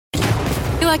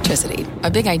Electricity,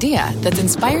 a big idea that's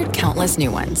inspired countless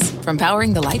new ones. From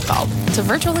powering the light bulb to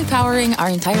virtually powering our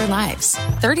entire lives.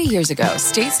 30 years ago,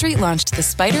 State Street launched the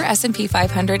Spider S&P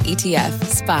 500 ETF,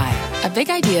 SPY. A big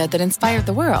idea that inspired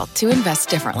the world to invest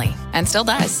differently. And still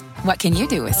does. What can you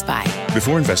do with SPY?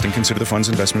 Before investing, consider the fund's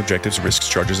investment objectives, risks,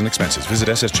 charges, and expenses. Visit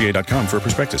ssga.com for a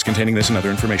prospectus containing this and other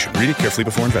information. Read it carefully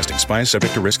before investing. SPY is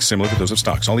subject to risks similar to those of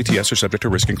stocks. All ETFs are subject to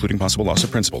risk, including possible loss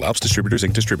of principal. Alps Distributors,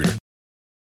 Inc. Distributor.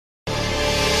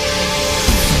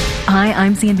 Hi,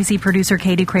 I'm CNBC producer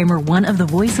Katie Kramer, one of the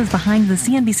voices behind the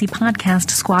CNBC podcast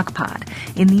Squawk Pod.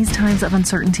 In these times of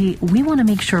uncertainty, we want to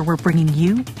make sure we're bringing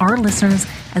you, our listeners,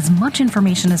 as much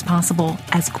information as possible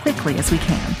as quickly as we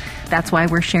can. That's why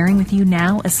we're sharing with you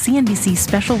now a CNBC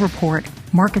special report,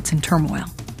 Markets in Turmoil.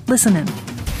 Listen in.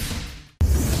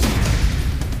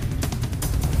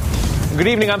 Good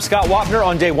evening, I'm Scott Wapner.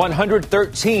 On day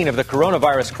 113 of the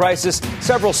coronavirus crisis,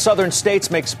 several southern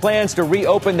states make plans to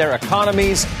reopen their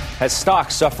economies as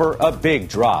stocks suffer a big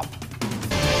drop.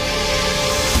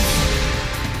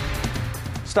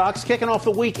 Stocks kicking off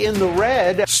the week in the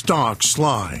red. Stocks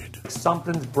slide.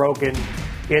 Something's broken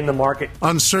in the market.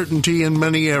 Uncertainty in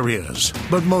many areas,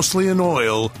 but mostly in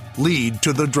oil, lead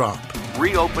to the drop.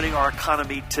 Reopening our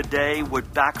economy today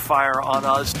would backfire on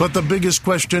us. But the biggest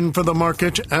question for the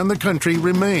market and the country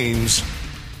remains,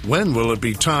 when will it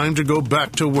be time to go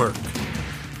back to work?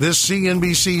 This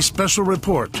CNBC special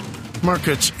report,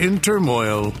 Markets in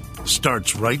Turmoil,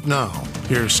 starts right now.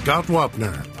 Here's Scott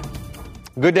Wapner.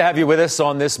 Good to have you with us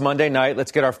on this Monday night.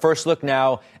 Let's get our first look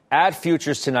now at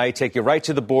futures tonight. Take you right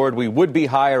to the board. We would be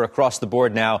higher across the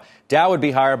board now. Dow would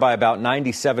be higher by about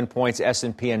 97 points.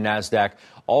 S&P and NASDAQ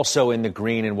also in the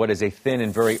green in what is a thin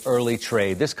and very early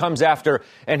trade. This comes after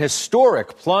an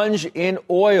historic plunge in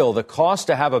oil. The cost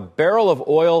to have a barrel of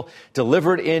oil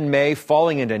delivered in May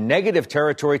falling into negative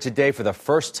territory today for the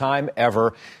first time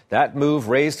ever. That move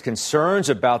raised concerns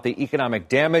about the economic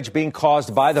damage being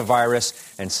caused by the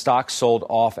virus, and stocks sold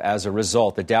off as a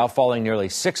result. The Dow falling nearly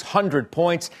 600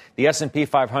 points. The S&P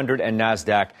 500 and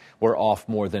NASDAQ were off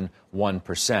more than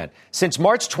 1%. Since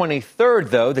March 23rd,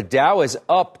 though, the Dow is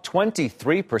up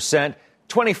 23%,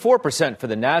 24% for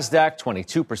the NASDAQ,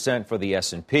 22% for the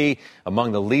S&P.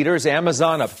 Among the leaders,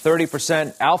 Amazon up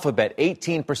 30%, Alphabet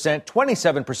 18%,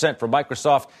 27% for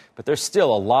Microsoft. But there's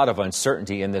still a lot of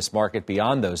uncertainty in this market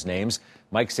beyond those names.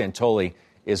 Mike Santoli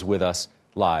is with us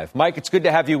live. Mike, it's good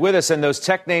to have you with us. And those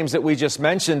tech names that we just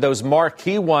mentioned, those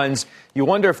marquee ones, you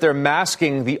wonder if they're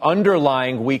masking the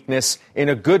underlying weakness in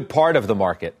a good part of the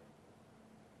market.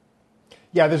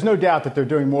 Yeah, there's no doubt that they're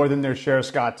doing more than their share,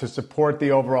 Scott, to support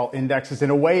the overall indexes. In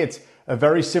a way, it's a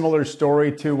very similar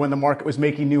story to when the market was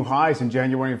making new highs in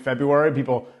January and February.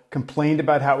 People complained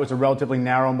about how it was a relatively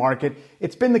narrow market.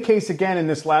 It's been the case again in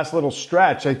this last little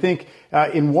stretch. I think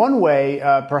in one way,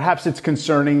 perhaps it's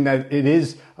concerning that it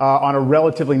is on a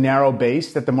relatively narrow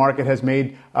base that the market has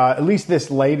made at least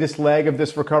this latest leg of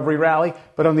this recovery rally.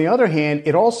 But on the other hand,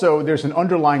 it also, there's an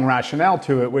underlying rationale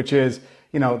to it, which is,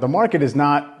 the market is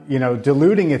not,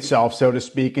 deluding itself, so to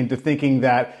speak, into thinking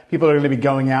that people are going to be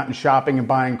going out and shopping and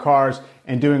buying cars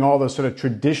and doing all those sort of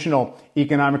traditional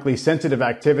economically sensitive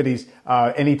activities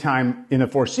anytime in the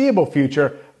foreseeable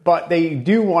future. But they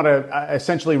do want to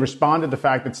essentially respond to the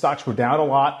fact that stocks were down a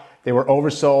lot. They were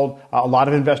oversold. A lot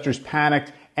of investors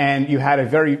panicked, and you had a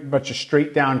very much a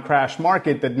straight down crash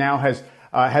market that now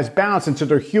has bounced. And so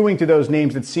they're hewing to those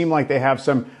names that seem like they have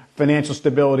some financial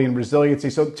stability and resiliency.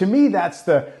 So to me, that's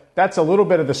a little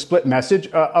bit of the split message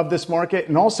of this market,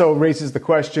 and also raises the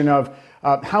question of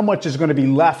how much is going to be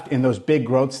left in those big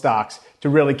growth stocks to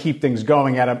really keep things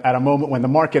going at a moment when the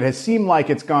market has seemed like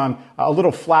it's gone a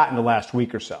little flat in the last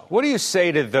week or so. What do you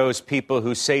say to those people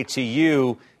who say to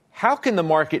you, how can the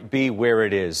market be where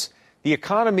it is? The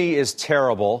economy is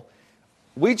terrible.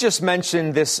 We just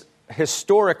mentioned this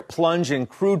historic plunge in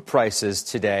crude prices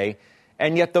today,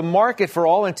 and yet the market, for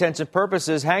all intents and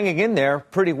purposes, hanging in there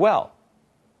pretty well.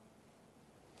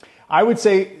 I would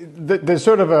say there's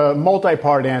sort of a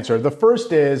multi-part answer. The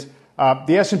first is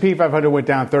the S&P 500 went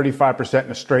down 35% in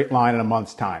a straight line in a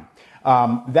month's time.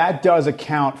 That does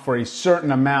account for a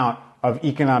certain amount of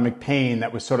economic pain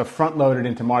that was sort of front-loaded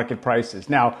into market prices.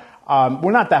 Now,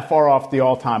 we're not that far off the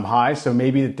all-time high, so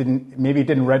maybe it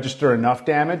didn't register enough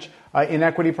damage in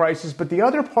equity prices. But the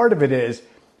other part of it is,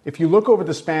 if you look over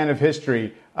the span of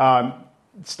history,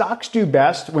 stocks do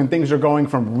best when things are going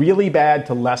from really bad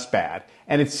to less bad.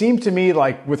 And it seemed to me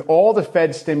like with all the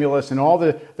Fed stimulus and all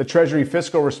the Treasury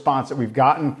fiscal response that we've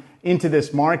gotten into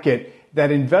this market, that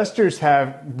investors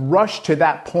have rushed to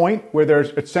that point where they're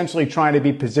essentially trying to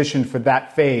be positioned for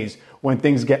that phase when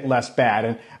things get less bad.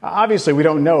 And obviously, we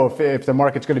don't know if the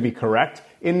market's going to be correct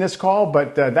in this call,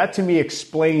 but that to me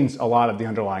explains a lot of the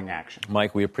underlying action.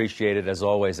 Mike, we appreciate it as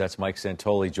always. That's Mike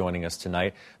Santoli joining us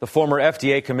tonight. The former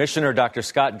FDA Commissioner, Dr.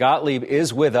 Scott Gottlieb,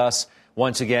 is with us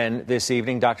once again this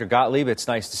evening. Dr. Gottlieb, it's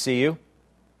nice to see you.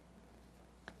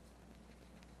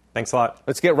 Thanks a lot.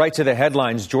 Let's get right to the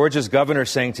headlines. Georgia's governor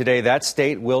saying today that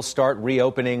state will start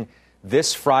reopening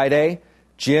this Friday.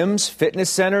 Gyms, fitness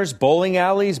centers, bowling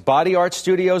alleys, body art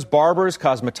studios, barbers,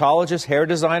 cosmetologists, hair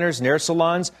designers, nail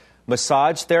salons,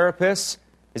 massage therapists.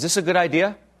 Is this a good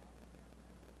idea?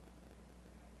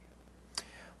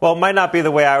 Well, it might not be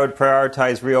the way I would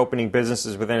prioritize reopening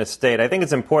businesses within a state. I think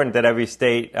it's important that every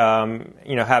state,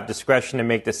 have discretion to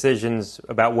make decisions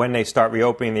about when they start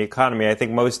reopening the economy. I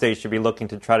think most states should be looking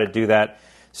to try to do that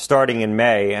starting in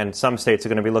May, and some states are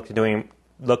going to be look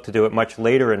to do it much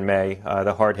later in May.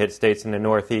 The hard-hit states in the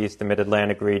Northeast, the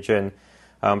Mid-Atlantic region,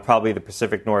 probably the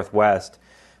Pacific Northwest.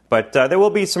 But there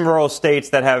will be some rural states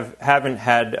that haven't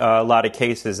had a lot of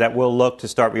cases that will look to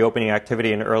start reopening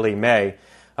activity in early May.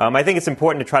 I think it's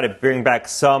important to try to bring back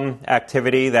some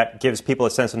activity that gives people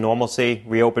a sense of normalcy,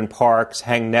 reopen parks,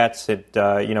 hang nets at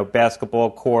basketball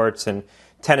courts and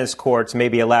tennis courts,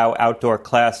 maybe allow outdoor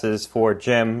classes for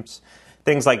gyms,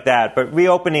 things like that. But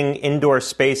reopening indoor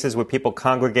spaces where people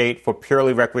congregate for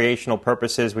purely recreational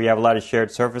purposes, where you have a lot of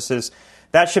shared surfaces,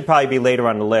 that should probably be later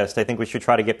on the list. I think we should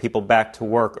try to get people back to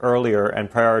work earlier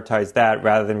and prioritize that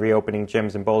rather than reopening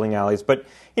gyms and bowling alleys. But,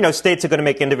 states are going to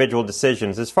make individual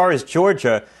decisions. As far as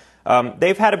Georgia,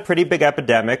 they've had a pretty big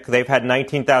epidemic. They've had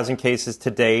 19,000 cases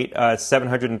to date,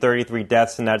 733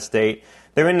 deaths in that state.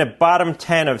 They're in the bottom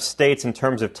 10 of states in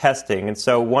terms of testing. And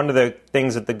so one of the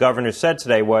things that the governor said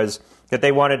today was that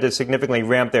they wanted to significantly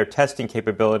ramp their testing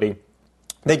capability.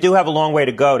 They do have a long way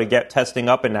to go to get testing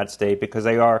up in that state because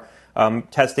they are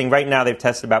testing. Right now, they've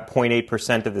tested about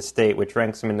 0.8% of the state, which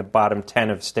ranks them in the bottom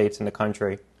 10 of states in the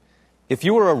country. If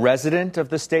you were a resident of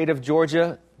the state of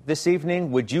Georgia this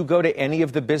evening, would you go to any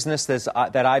of the businesses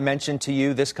that I mentioned to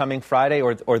you this coming Friday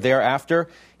or thereafter?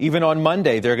 Even on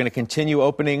Monday, they're going to continue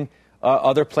opening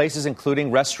other places, including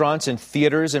restaurants and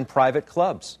theaters and private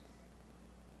clubs.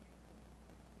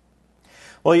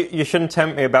 Well, you shouldn't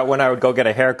tempt me about when I would go get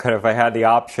a haircut if I had the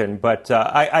option. But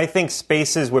I think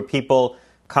spaces where people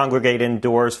congregate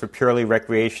indoors for purely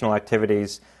recreational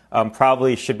activities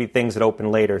probably should be things that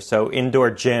open later. So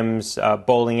indoor gyms,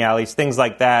 bowling alleys, things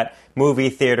like that, movie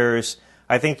theaters.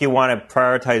 I think you want to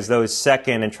prioritize those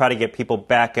second and try to get people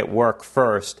back at work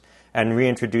first and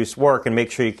reintroduce work and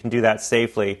make sure you can do that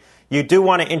safely. You do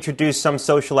want to introduce some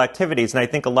social activities, and I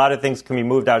think a lot of things can be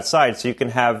moved outside. So you can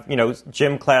have,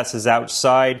 gym classes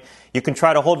outside. You can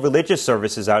try to hold religious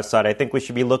services outside. I think we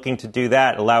should be looking to do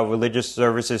that, allow religious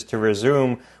services to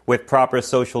resume with proper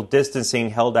social distancing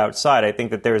held outside. I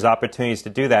think that there's opportunities to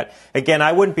do that. Again,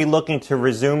 I wouldn't be looking to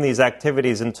resume these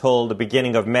activities until the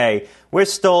beginning of May. We're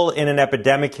still in an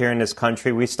epidemic here in this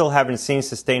country. We still haven't seen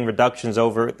sustained reductions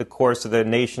over the course of the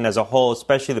nation as a whole,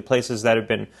 especially the places that have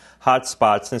been hot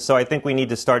spots. And so I think we need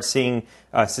to start seeing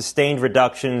sustained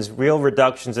reductions, real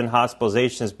reductions in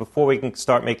hospitalizations before we can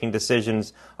start making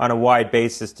decisions on a wide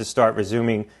basis to start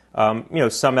resuming,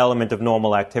 some element of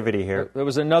normal activity here. There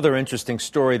was another interesting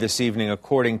story this evening,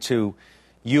 according to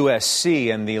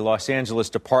USC and the Los Angeles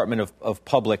Department of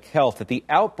Public Health, that the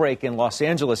outbreak in Los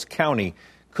Angeles County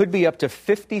could be up to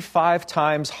 55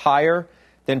 times higher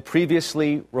than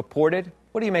previously reported.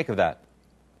 What do you make of that?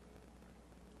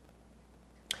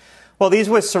 Well, these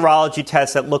were serology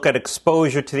tests that look at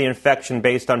exposure to the infection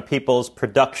based on people's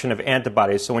production of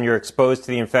antibodies. So when you're exposed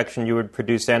to the infection, you would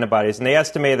produce antibodies. And they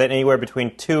estimated that anywhere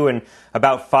between 2 and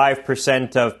about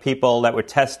 5% of people that were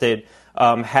tested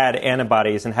had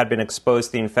antibodies and had been exposed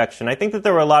to the infection. I think that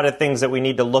there were a lot of things that we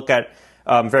need to look at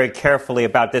very carefully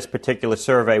about this particular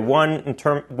survey. One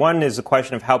is the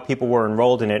question of how people were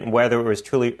enrolled in it and whether it was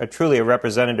truly a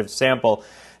representative sample.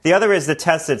 The other is the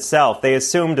test itself. They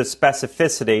assumed a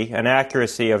specificity, an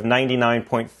accuracy of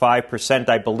 99.5%,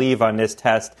 I believe, on this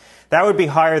test. That would be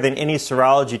higher than any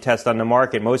serology test on the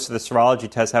market. Most of the serology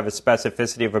tests have a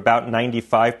specificity of about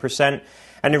 95%.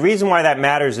 And the reason why that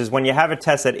matters is when you have a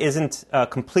test that isn't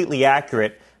completely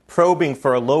accurate, probing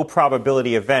for a low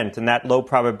probability event, and that low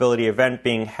probability event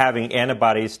being having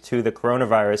antibodies to the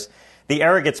coronavirus, the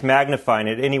error gets magnified.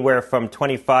 And anywhere from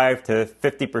 25 to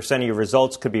 50% of your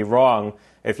results could be wrong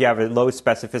if you have a low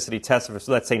specificity test of,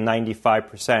 let's say,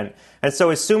 95%. And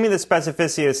so assuming the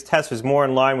specificity of this test was more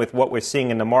in line with what we're seeing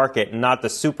in the market and not the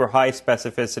super high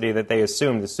specificity that they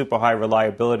assumed, the super high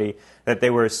reliability that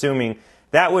they were assuming,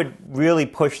 that would really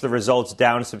push the results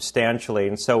down substantially,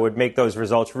 and so would make those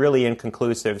results really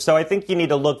inconclusive. So I think you need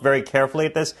to look very carefully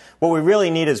at this. What we really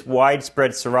need is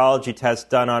widespread serology tests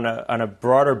done on a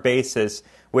broader basis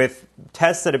with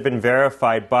tests that have been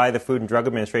verified by the Food and Drug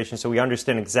Administration so we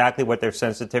understand exactly what their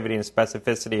sensitivity and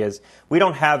specificity is. We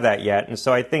don't have that yet, and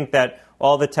so I think that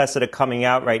all the tests that are coming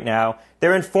out right now,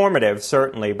 they're informative,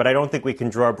 certainly, but I don't think we can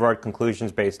draw broad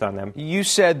conclusions based on them. You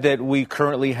said that we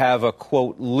currently have a,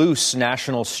 quote, loose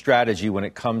national strategy when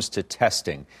it comes to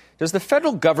testing. Does the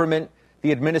federal government,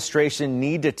 the administration,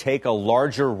 need to take a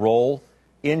larger role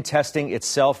in testing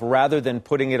itself rather than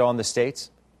putting it on the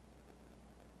states?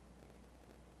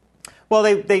 Well,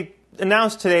 they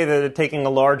announced today that they're taking a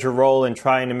larger role in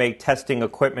trying to make testing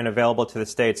equipment available to the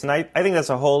states. And I think that's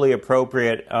a wholly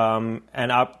appropriate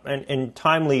and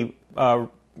timely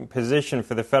position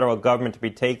for the federal government to be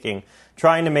taking,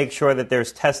 trying to make sure that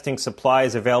there's testing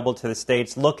supplies available to the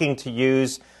states, looking to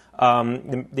use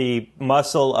the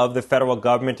muscle of the federal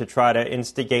government to try to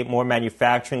instigate more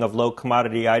manufacturing of low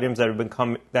commodity items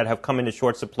that have come into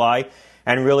short supply,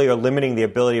 and really are limiting the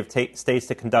ability of states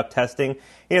to conduct testing.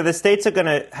 You know, the states are going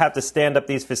to have to stand up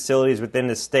these facilities within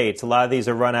the states. A lot of these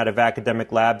are run out of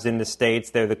academic labs in the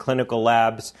states. They're the clinical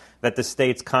labs that the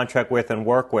states contract with and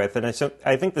work with. And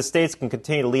I think the states can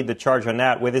continue to lead the charge on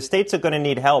that. Where the states are going to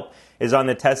need help is on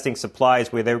the testing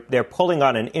supplies, where they're pulling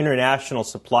on an international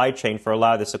supply chain for a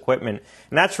lot of this equipment.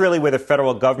 And that's really where the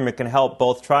federal government can help,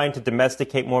 both trying to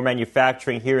domesticate more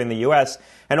manufacturing here in the U.S.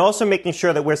 and also making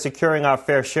sure that we're securing our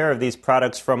fair share of these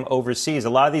products from overseas. A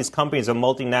lot of these companies are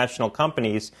multinational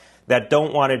companies that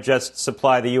don't want to just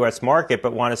supply the U.S. market,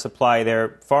 but want to supply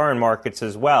their foreign markets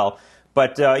as well.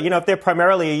 But, if they're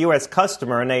primarily a U.S.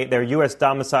 customer and they're U.S.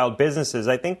 domiciled businesses,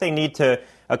 I think they need to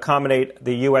accommodate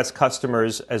the U.S.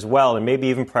 customers as well, and maybe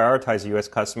even prioritize the U.S.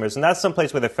 customers. And that's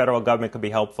someplace where the federal government could be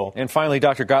helpful. And finally,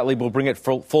 Dr. Gottlieb, we'll bring it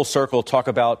full circle, talk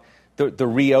about the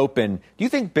reopen. Do you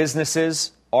think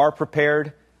businesses are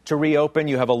prepared to reopen?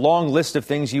 You have a long list of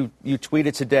things you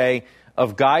tweeted today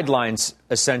of guidelines,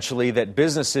 essentially, that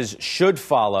businesses should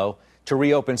follow to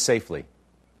reopen safely.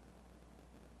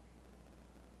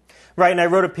 Right, and I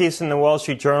wrote a piece in the Wall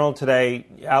Street Journal today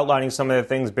outlining some of the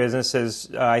things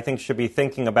businesses, I think, should be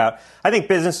thinking about. I think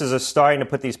businesses are starting to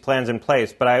put these plans in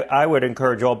place, but I would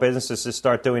encourage all businesses to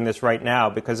start doing this right now,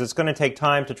 because it's going to take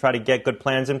time to try to get good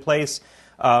plans in place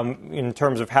in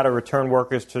terms of how to return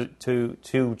workers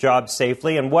to jobs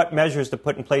safely and what measures to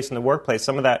put in place in the workplace.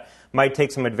 Some of that might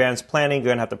take some advanced planning. You're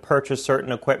going to have to purchase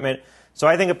certain equipment. So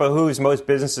I think it behooves most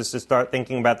businesses to start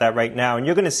thinking about that right now. And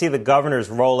you're going to see the governors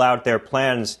roll out their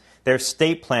plans, their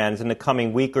state plans, in the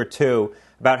coming week or two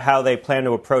about how they plan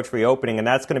to approach reopening. And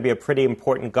that's going to be a pretty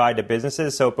important guide to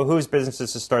businesses. So it behooves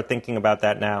businesses to start thinking about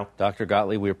that now. Dr.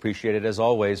 Gottlieb, we appreciate it as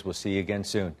always. We'll see you again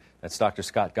soon. That's Dr.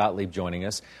 Scott Gottlieb joining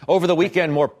us. Over the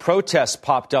weekend, more protests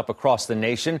popped up across the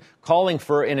nation, calling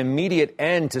for an immediate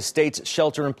end to states'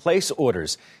 shelter-in-place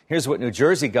orders. Here's what New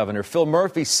Jersey Governor Phil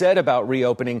Murphy said about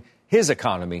reopening his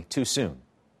economy too soon.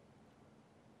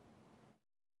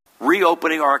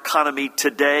 Reopening our economy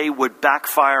today would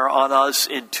backfire on us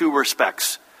in two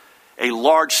respects: a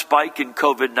large spike in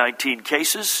COVID-19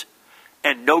 cases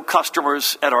and no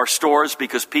customers at our stores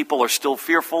because people are still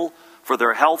fearful for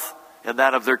their health and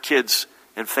that of their kids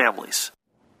and families.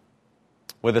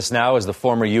 With us now is the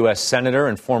former U.S. Senator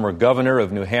and former Governor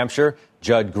of New Hampshire,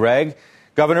 Judd Gregg.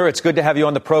 Governor, it's good to have you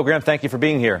on the program. Thank you for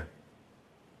being here.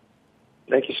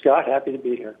 Thank you, Scott. Happy to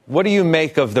be here. What do you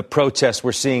make of the protests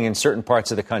we're seeing in certain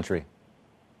parts of the country?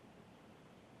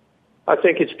 I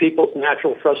think it's people's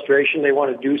natural frustration. They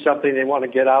want to do something. They want to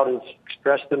get out and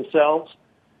express themselves.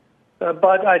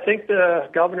 But I think the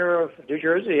governor of New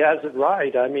Jersey has it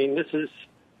right. I mean,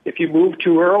 if you move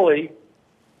too early,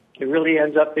 it really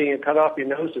ends up being a cut off your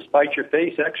nose to spite your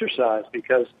face exercise,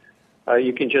 because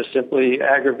you can just simply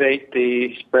aggravate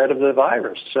the spread of the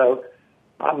virus. So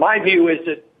my view is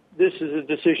that this is a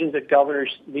decision that governors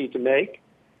need to make.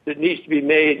 That needs to be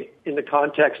made in the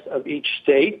context of each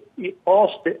state.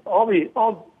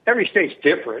 Every state's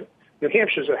different. New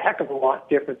Hampshire's a heck of a lot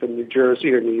different than New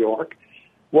Jersey or New York.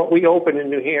 What we open in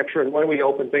New Hampshire and when we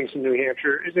open things in New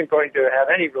Hampshire isn't going to have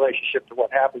any relationship to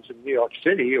what happens in New York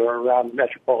City or around the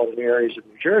metropolitan areas of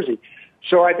New Jersey.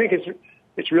 So I think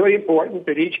it's really important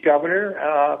that each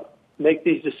governor make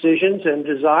these decisions and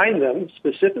design them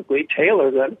specifically, tailor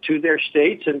them to their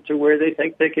states and to where they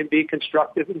think they can be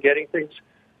constructive in getting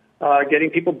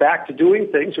people back to doing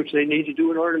things which they need to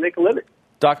do in order to make a living.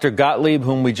 Dr. Gottlieb,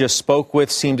 whom we just spoke with,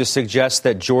 seemed to suggest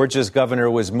that Georgia's governor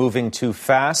was moving too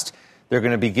fast. They're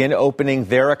going to begin opening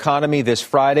their economy this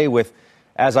Friday with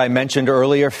As I mentioned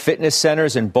earlier, fitness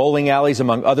centers and bowling alleys,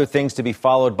 among other things, to be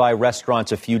followed by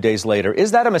restaurants a few days later.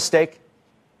 Is that a mistake?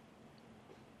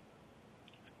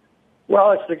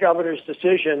 Well, it's the governor's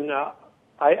decision.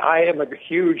 I am a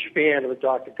huge fan of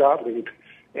Dr. Gottlieb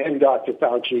and Dr.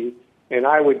 Fauci, and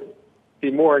I would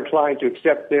be more inclined to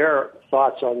accept their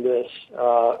thoughts on this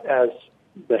as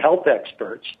the health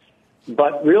experts.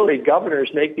 But really, governors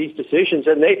make these decisions,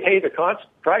 and they pay the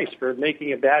price for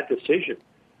making a bad decision.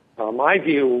 My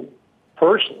view,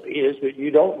 personally, is that you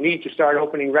don't need to start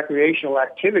opening recreational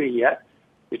activity yet,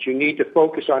 that you need to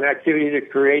focus on activity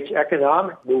that creates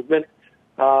economic movement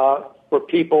for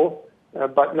people,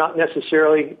 but not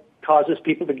necessarily causes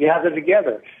people to gather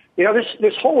together. You know,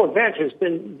 this whole event has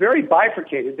been very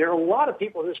bifurcated. There are a lot of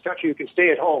people in this country who can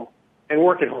stay at home and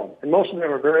work at home, and most of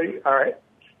them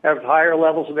have higher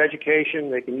levels of education.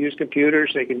 They can use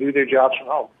computers. They can do their jobs from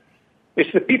home.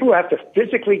 It's the people who have to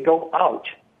physically go out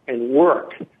and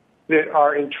work that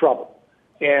are in trouble.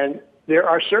 And there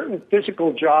are certain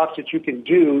physical jobs that you can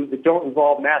do that don't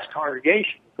involve mass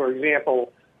congregation. For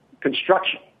example,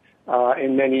 construction,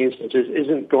 in many instances,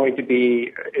 isn't going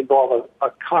to involve a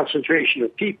concentration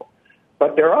of people.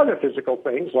 But there are other physical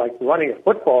things like running a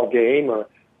football game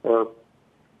or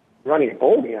running a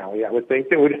bowling alley, I would think,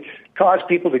 that would cause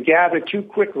people to gather too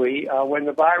quickly when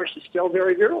the virus is still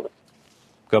very virulent.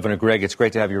 Governor Gregg, it's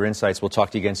great to have your insights. We'll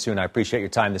talk to you again soon. I appreciate your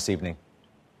time this evening.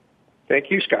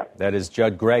 Thank you, Scott. That is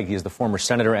Judd Gregg. He is the former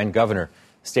senator and governor of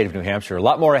the state of New Hampshire. A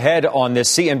lot more ahead on this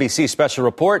CNBC special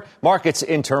report, Markets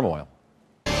in Turmoil.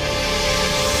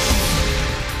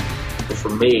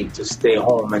 For me to stay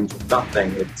home and do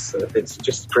nothing, it's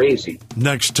just crazy.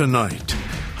 Next tonight,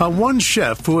 how one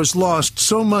chef who has lost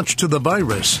so much to the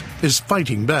virus is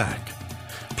fighting back.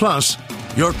 Plus,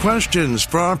 your questions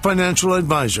for our financial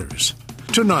advisors.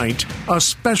 Tonight, a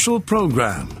special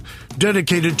program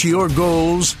dedicated to your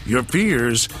goals, your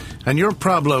fears, and your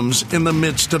problems in the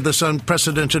midst of this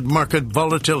unprecedented market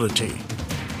volatility.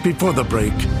 Before the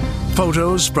break,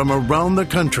 photos from around the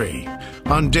country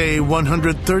on day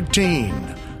 113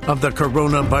 of the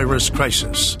coronavirus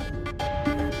crisis.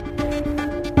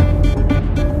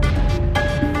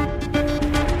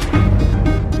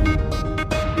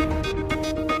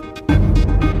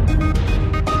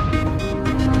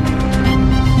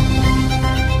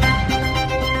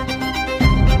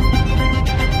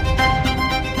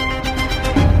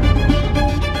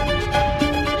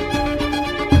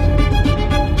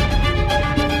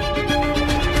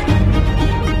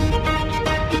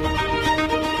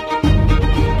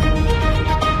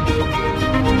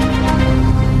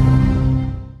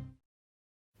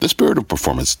 The spirit of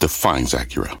performance defines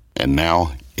Acura, and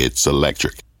now it's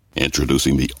electric.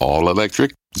 Introducing the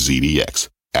all-electric ZDX,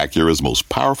 Acura's most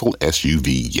powerful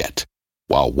SUV yet.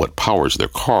 While what powers their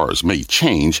cars may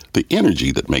change, the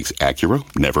energy that makes Acura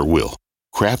never will.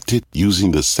 Crafted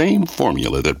using the same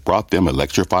formula that brought them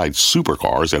electrified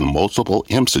supercars and multiple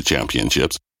IMSA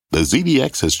championships, the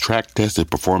ZDX has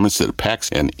track-tested performance that packs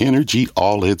an energy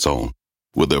all its own.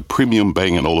 With a premium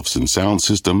Bang & Olufsen sound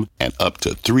system and up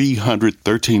to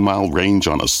 313-mile range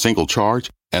on a single charge,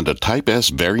 and a Type S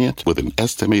variant with an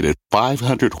estimated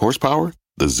 500 horsepower,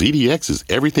 the ZDX is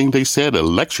everything they said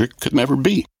electric could never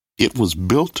be. It was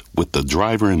built with the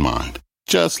driver in mind,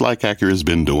 just like Acura's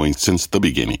been doing since the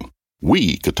beginning.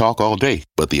 We could talk all day,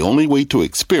 but the only way to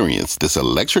experience this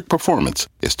electric performance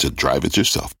is to drive it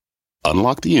yourself.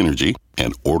 Unlock the energy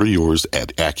and order yours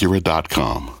at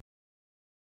Acura.com.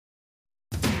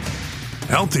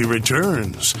 Healthy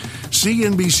returns.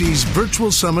 CNBC's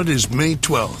virtual summit is May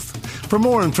 12th. For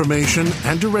more information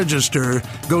and to register,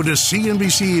 go to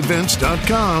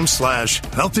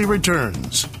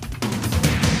cnbcevents.com/healthyreturns.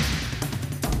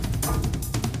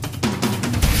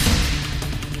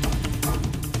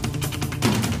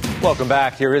 Welcome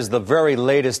back. Here is the very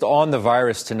latest on the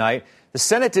virus tonight. The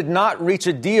Senate did not reach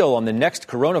a deal on the next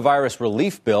coronavirus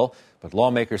relief bill, but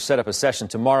lawmakers set up a session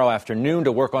tomorrow afternoon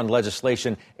to work on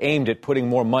legislation aimed at putting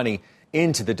more money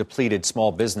into the depleted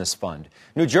small business fund.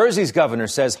 New Jersey's governor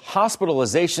says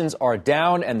hospitalizations are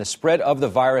down and the spread of the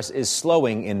virus is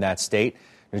slowing in that state.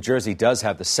 New Jersey does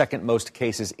have the second most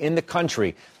cases in the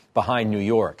country, behind New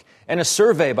York. And a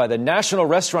survey by the National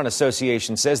Restaurant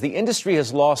Association says the industry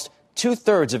has lost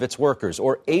 2/3 of its workers,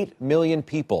 or 8 million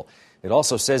people. It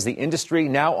also says the industry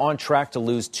now on track to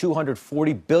lose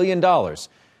 $240 billion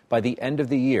by the end of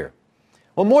the year.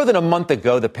 Well, more than a month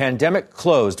ago, the pandemic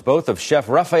closed both of Chef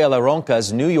Rafael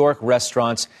Aronca's New York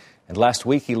restaurants, and last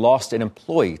week he lost an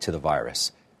employee to the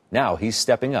virus. Now he's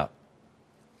stepping up.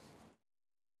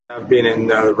 I've been in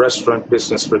the restaurant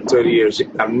business for 30 years.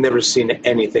 I've never seen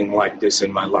anything like this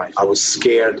in my life. I was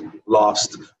scared,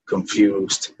 lost,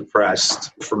 confused,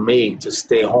 depressed. For me to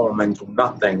stay home and do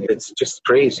nothing, it's just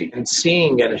crazy. And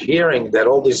seeing and hearing that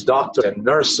all these doctors and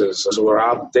nurses who are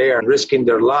out there risking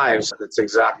their lives, that's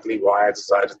exactly why I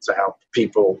decided to help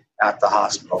people at the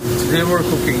hospital. They were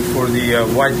cooking for the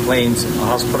White Plains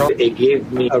Hospital. It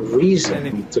gave me a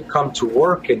reason to come to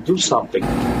work and do something.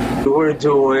 We were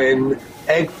doing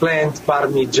eggplant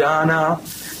parmigiana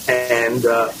and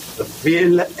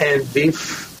veal and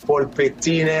beef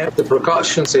polpettine. The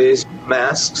precautions is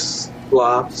masks,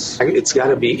 gloves. It's got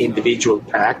to be individual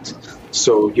packed,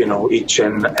 so each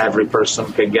and every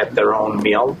person can get their own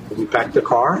meal. We pack the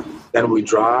car, then we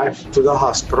drive to the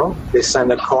hospital. They send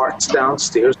the carts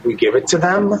downstairs. We give it to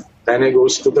them. Then it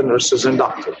goes to the nurses and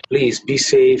doctors. Please be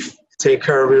safe. Take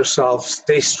care of yourself.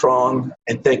 Stay strong.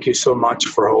 And thank you so much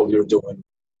for all you're doing.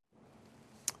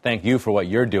 Thank you for what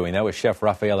you're doing. That was Chef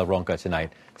Rafaela Ronca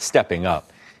tonight, stepping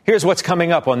up. Here's what's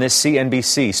coming up on this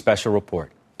CNBC special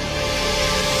report.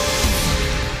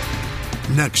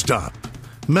 Next up,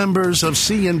 members of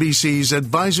CNBC's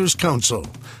Advisors Council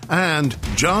and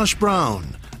Josh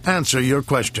Brown answer your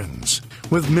questions.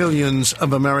 With millions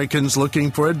of Americans looking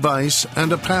for advice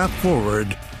and a path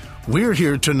forward, we're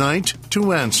here tonight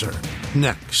to answer.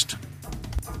 Next.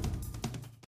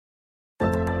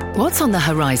 What's on the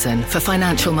horizon for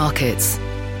financial markets?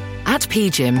 At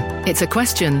PGIM, it's a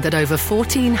question that over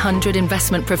 1,400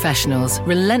 investment professionals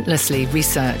relentlessly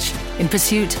research in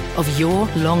pursuit of your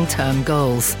long-term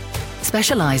goals.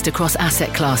 Specialized across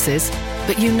asset classes,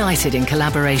 but united in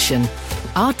collaboration,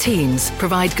 our teams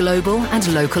provide global and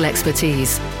local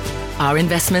expertise. Our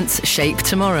investments shape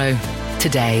tomorrow,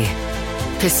 today.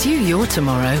 Pursue your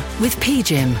tomorrow with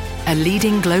PGIM, a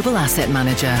leading global asset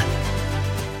manager.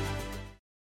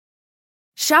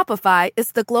 Shopify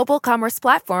is the global commerce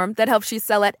platform that helps you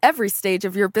sell at every stage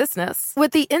of your business.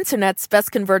 With the internet's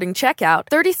best converting checkout,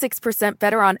 36%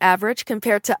 better on average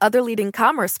compared to other leading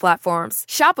commerce platforms,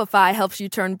 Shopify helps you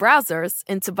turn browsers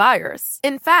into buyers.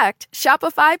 In fact,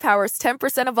 Shopify powers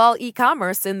 10% of all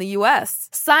e-commerce in the U.S.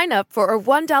 Sign up for a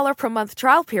 $1 per month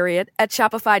trial period at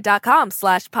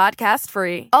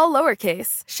shopify.com/podcastfree. All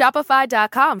lowercase,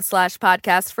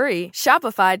 shopify.com/podcastfree,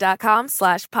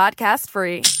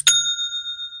 shopify.com/podcastfree.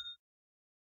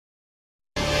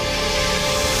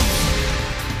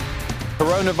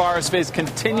 Coronavirus fears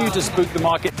continue to spook the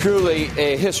market. Truly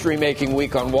a history-making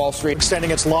week on Wall Street.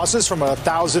 Extending its losses from a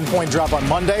 1,000-point drop on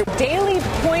Monday. Daily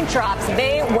point drops,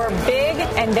 they were big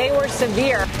and they were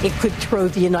severe. It could throw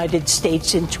the United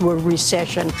States into a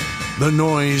recession. The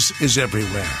noise is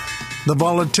everywhere. The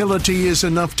volatility is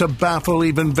enough to baffle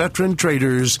even veteran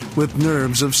traders with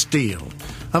nerves of steel.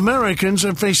 Americans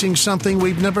are facing something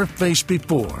we've never faced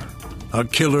before. A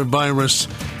killer virus,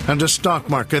 and a stock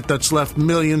market that's left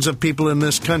millions of people in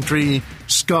this country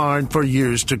scarred for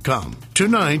years to come.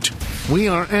 Tonight, we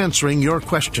are answering your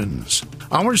questions.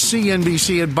 Our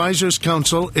CNBC Advisors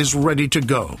Council is ready to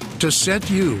go to set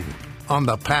you on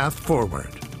the path forward.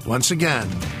 Once again,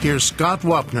 here's Scott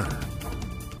Wapner.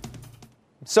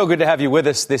 So good to have you with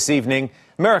us this evening.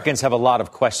 Americans have a lot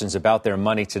of questions about their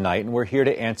money tonight, and we're here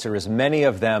to answer as many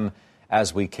of them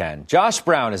as we can. Josh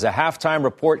Brown is a halftime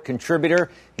report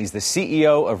contributor. He's the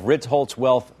CEO of Ritholtz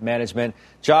Wealth Management.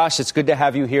 Josh, it's good to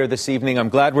have you here this evening. I'm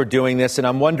glad we're doing this, and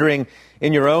I'm wondering,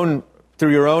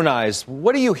 through your own eyes,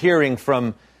 what are you hearing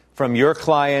from your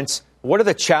clients? What are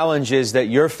the challenges that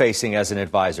you're facing as an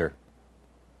advisor?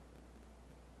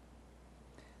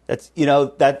 That's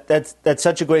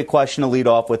such a great question to lead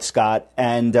off with, Scott.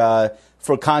 And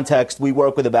for context, we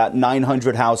work with about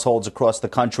 900 households across the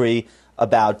country,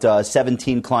 about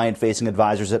 17 client-facing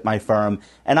advisors at my firm.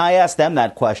 And I asked them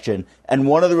that question. And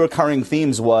one of the recurring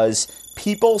themes was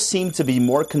people seem to be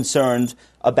more concerned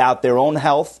about their own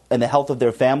health and the health of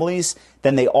their families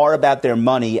than they are about their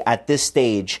money at this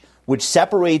stage, which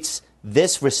separates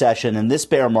this recession and this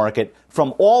bear market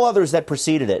from all others that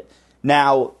preceded it.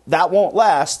 Now, that won't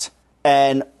last.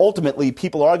 And ultimately,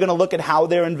 people are going to look at how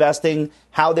they're investing,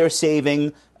 how they're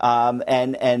saving,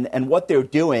 and what they're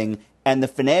doing. And the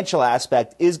financial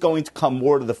aspect is going to come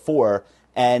more to the fore.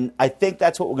 And I think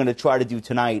that's what we're going to try to do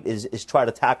tonight is try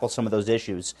to tackle some of those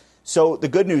issues. So the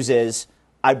good news is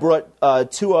I brought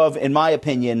two of, in my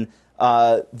opinion,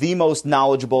 the most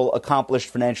knowledgeable, accomplished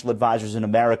financial advisors in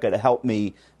America to help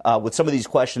me with some of these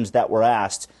questions that were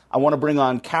asked. I want to bring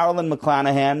on Carolyn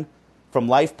McClanahan from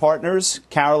Life Partners.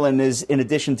 Carolyn is, in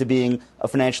addition to being a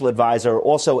financial advisor,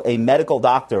 also a medical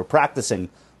doctor practicing,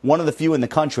 one of the few in the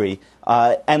country,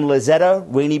 and Lizetta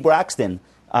Rainey Braxton.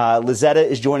 Lizetta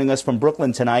is joining us from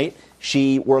Brooklyn tonight.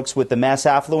 She works with the mass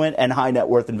affluent and high net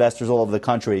worth investors all over the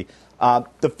country.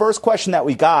 The first question that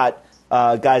we got,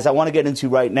 guys, I want to get into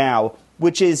right now,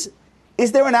 which is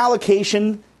there an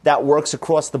allocation that works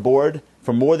across the board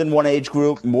for more than one age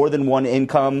group, more than one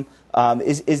income?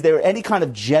 Is there any kind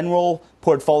of general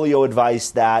portfolio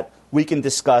advice that we can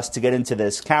discuss to get into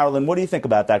this? Carolyn, what do you think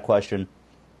about that question?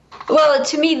 Well,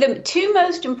 to me, the two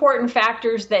most important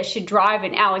factors that should drive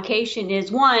an allocation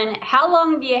is, one, how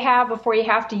long do you have before you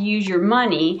have to use your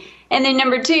money? And then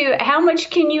number two, how much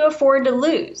can you afford to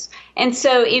lose? And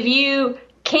so if you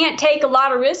can't take a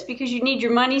lot of risk because you need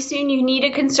your money soon, you need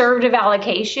a conservative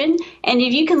allocation. And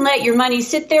if you can let your money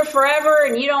sit there forever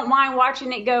and you don't mind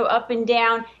watching it go up and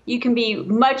down, you can be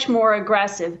much more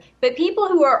aggressive. But people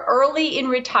who are early in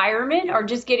retirement or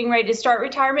just getting ready to start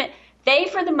retirement, they,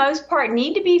 for the most part,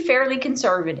 need to be fairly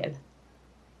conservative.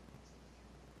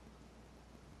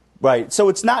 Right. So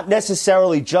it's not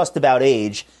necessarily just about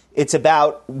age. It's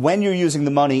about when you're using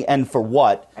the money and for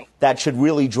what. That should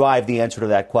really drive the answer to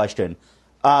that question.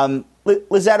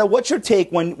 Lizetta, what's your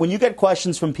take when you get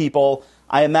questions from people?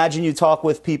 I imagine you talk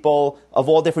with people of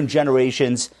all different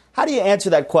generations. How do you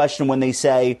answer that question when they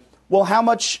say, well, how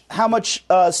much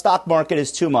stock market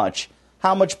is too much?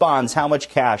 How much bonds? How much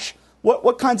cash?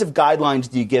 What kinds of guidelines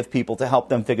do you give people to help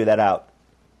them figure that out?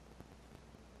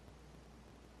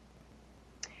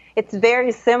 It's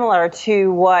very similar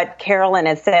to what Carolyn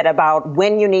has said about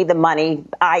when you need the money,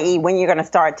 i.e. when you're going to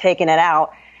start taking it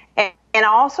out. And I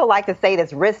also like to say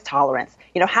this risk tolerance.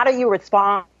 You know, how do you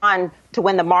respond to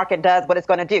when the market does what it's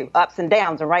going to do, ups and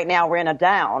downs? And right now we're in a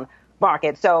down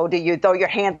market. So do you throw your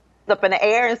hands up in the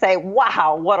air and say,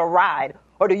 wow, what a ride?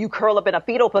 Or do you curl up in a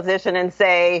fetal position and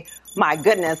say, my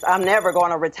goodness, I'm never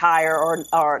going to retire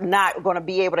or not going to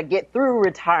be able to get through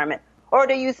retirement? Or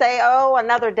do you say, oh,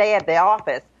 another day at the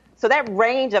office? So that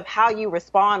range of how you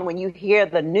respond when you hear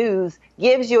the news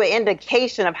gives you an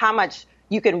indication of how much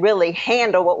you can really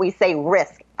handle what we say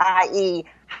risk, i.e.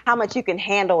 how much you can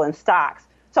handle in stocks.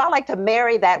 So I like to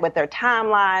marry that with their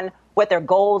timeline, what their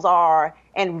goals are,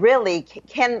 and really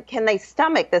can they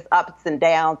stomach this ups and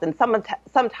downs? And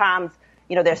sometimes,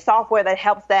 you know, there's software that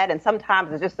helps that, and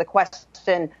sometimes it's just the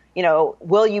question, you know,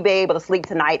 will you be able to sleep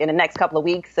tonight in the next couple of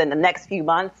weeks, in the next few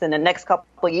months, in the next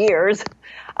couple of years,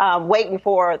 waiting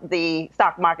for the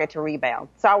stock market to rebound.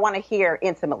 So I want to hear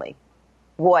intimately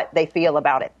what they feel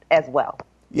about it as well.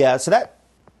 Yeah, so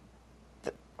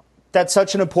that's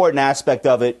such an important aspect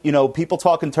of it. You know, people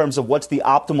talk in terms of what's the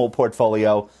optimal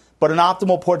portfolio, but an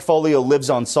optimal portfolio lives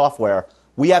on software.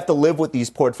 We have to live with these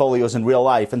portfolios in real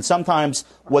life. And sometimes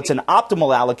what's an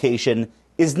optimal allocation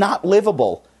is not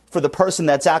livable for the person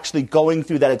that's actually going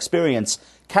through that experience.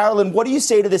 Carolyn, what do you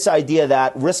say to this idea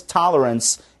that risk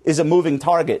tolerance is a moving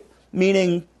target?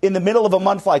 Meaning, in the middle of a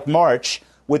month like March,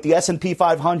 with the S&P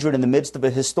 500 in the midst of a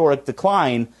historic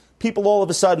decline, people all of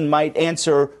a sudden might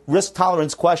answer risk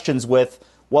tolerance questions with,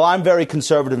 well, I'm a very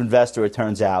conservative investor, it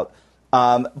turns out.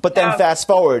 But then fast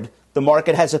forward, the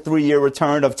market has a 3-year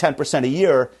return of 10% a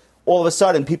year. All of a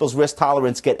sudden, people's risk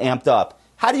tolerance get amped up.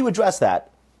 How do you address that?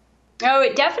 Oh,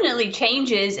 it definitely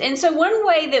changes. And so one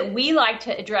way that we like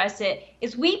to address it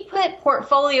is we put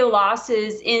portfolio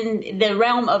losses in the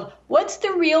realm of what's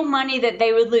the real money that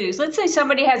they would lose. Let's say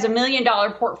somebody has $1 million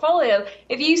portfolio.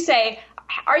 If you say,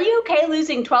 are you okay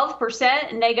losing 12%?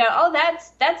 And they go, oh,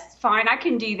 that's fine. I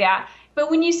can do that.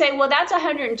 But when you say, well, that's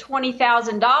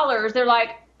 $120,000, they're like,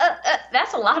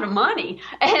 that's a lot of money.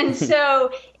 And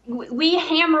so we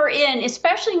hammer in,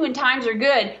 especially when times are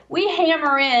good, we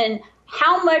hammer in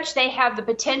how much they have the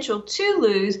potential to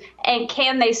lose and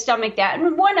can they stomach that.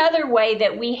 And one other way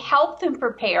that we help them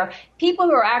prepare, people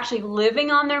who are actually living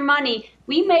on their money,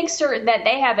 we make certain that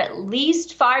they have at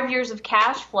least 5 years of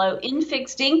cash flow in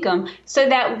fixed income so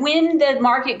that when the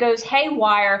market goes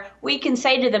haywire, we can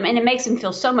say to them, and it makes them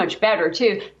feel so much better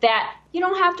too, that you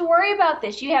don't have to worry about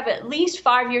this. You have at least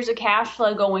 5 years of cash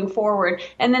flow going forward,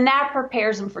 and then that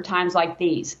prepares them for times like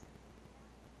these.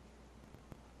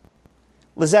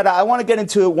 Lizetta, I want to get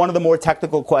into one of the more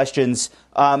technical questions.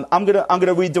 I'm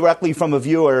gonna read directly from a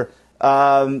viewer.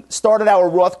 Started our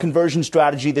Roth conversion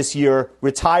strategy this year,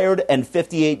 retired and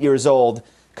 58 years old,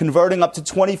 converting up to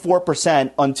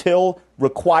 24% until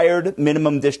required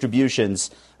minimum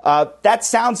distributions. That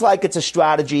sounds like it's a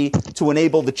strategy to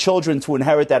enable the children to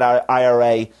inherit that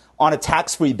IRA on a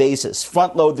tax-free basis,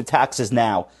 front load the taxes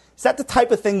now. Is that the type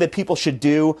of thing that people should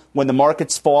do when the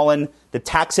market's fallen, the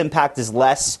tax impact is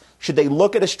less? Should they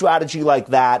look at a strategy like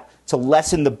that to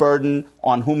lessen the burden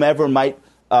on whomever might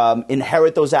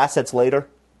inherit those assets later?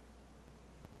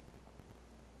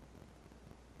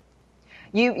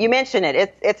 You mentioned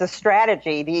it. It's a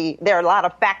strategy. There are a lot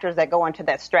of factors that go into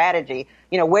that strategy.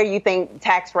 Where you think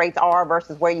tax rates are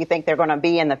versus where you think they're going to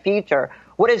be in the future.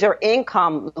 What does your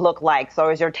income look like? So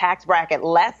is your tax bracket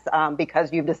less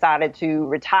because you've decided to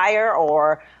retire,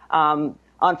 or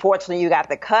unfortunately you got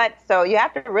the cut? So you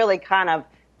have to really kind of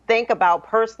think about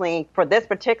personally for this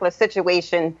particular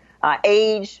situation,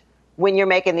 age, when you're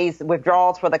making these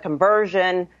withdrawals for the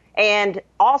conversion. And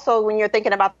also when you're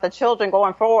thinking about the children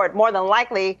going forward, more than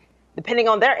likely, depending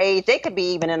on their age, they could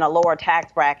be even in a lower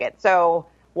tax bracket. So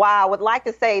while I would like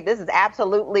to say this is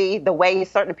absolutely the way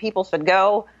certain people should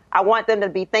go, I want them to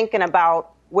be thinking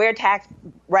about where tax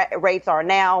rates are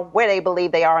now, where they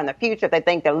believe they are in the future. If they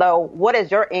think they're low, what is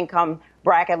your income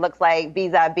bracket looks like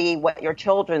vis-a-vis what your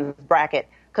children's bracket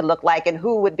could look like, and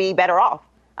who would be better off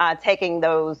taking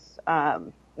those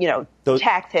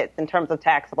tax hits in terms of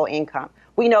taxable income.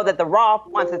 We know that the Roth,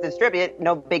 once it's distributed,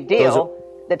 no big deal.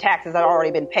 The taxes have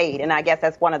already been paid, and I guess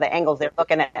that's one of the angles they're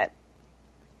looking at.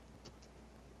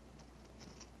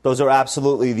 Those are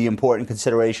absolutely the important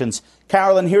considerations.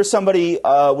 Carolyn, here's somebody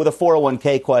with a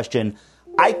 401k question.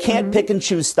 I can't pick and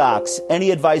choose stocks.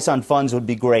 Any advice on funds would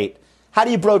be great. How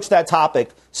do you broach that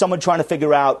topic? Someone trying to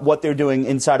figure out what they're doing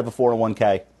inside of a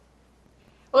 401k.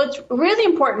 Well, it's really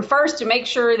important first to make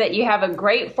sure that you have a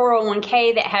great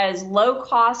 401k that has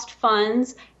low-cost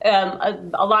funds, a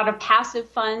lot of passive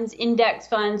funds, index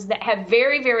funds that have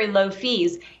very, very low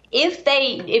fees.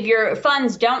 If your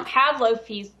funds don't have low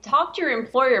fees, talk to your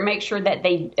employer, make sure that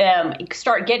they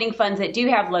start getting funds that do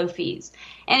have low fees.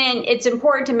 And it's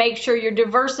important to make sure you're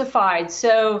diversified.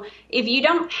 So if you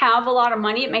don't have a lot of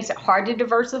money, it makes it hard to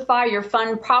diversify. Your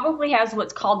fund probably has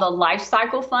what's called a life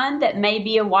cycle fund that may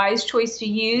be a wise choice to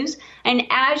use. And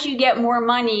as you get more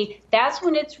money, that's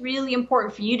when it's really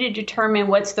important for you to determine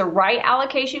what's the right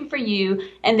allocation for you,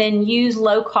 and then use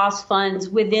low-cost funds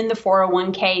within the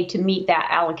 401k to meet that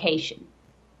allocation.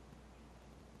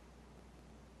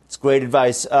 It's great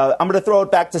advice. I'm going to throw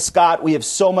it back to Scott. We have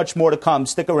so much more to come.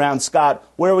 Stick around, Scott.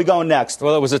 Where are we going next?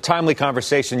 Well, it was a timely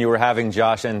conversation you were having,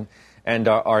 Josh, and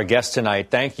our guest tonight.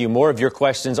 Thank you. More of your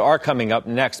questions are coming up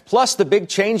next, plus the big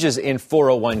changes in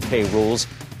 401k rules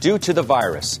due to the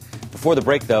virus. Before the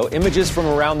break, though, images from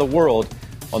around the world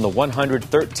on the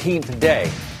 113th day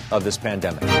of this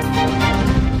pandemic.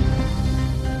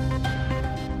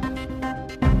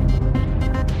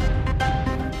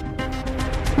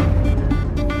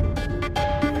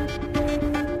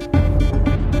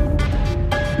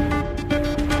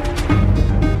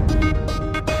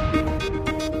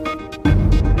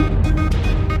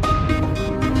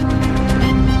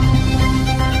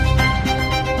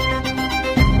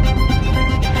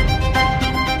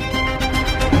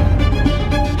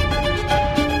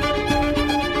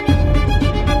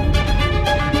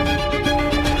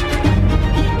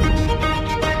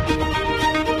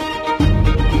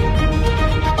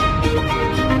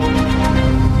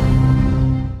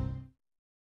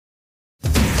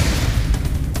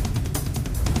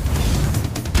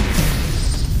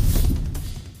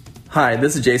 Hi,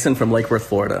 this is Jason from Lake Worth,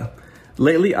 Florida.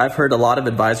 Lately, I've heard a lot of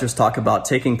advisors talk about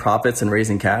taking profits and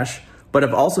raising cash, but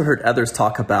I've also heard others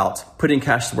talk about putting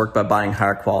cash to work by buying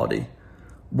higher quality.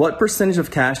 What percentage of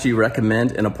cash do you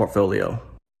recommend in a portfolio?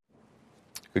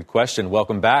 Good question.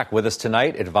 Welcome back. With us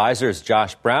tonight, advisors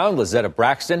Josh Brown, Lizetta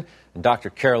Braxton, and Dr.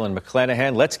 Carolyn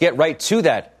McClanahan. Let's get right to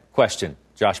that question.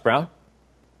 Josh Brown?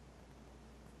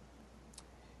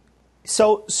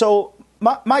 So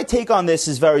my take on this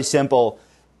is very simple.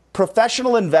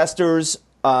 Professional investors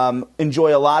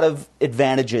enjoy a lot of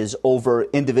advantages over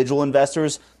individual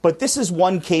investors, but this is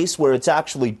one case where it's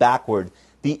actually backward.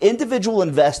 The individual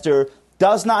investor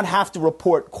does not have to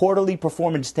report quarterly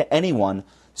performance to anyone,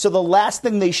 so the last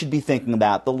thing they should be thinking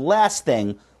about, the last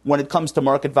thing when it comes to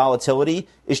market volatility,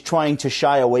 is trying to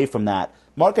shy away from that.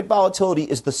 Market volatility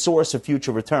is the source of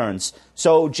future returns.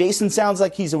 So Jason sounds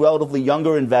like he's a relatively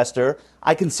younger investor.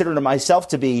 I consider myself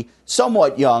to be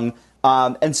somewhat young.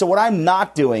 And so what I'm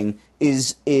not doing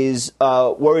is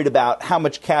worried about how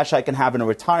much cash I can have in a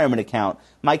retirement account.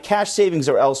 My cash savings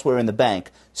are elsewhere in the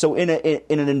bank. So in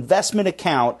an investment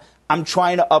account, I'm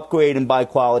trying to upgrade and buy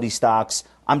quality stocks.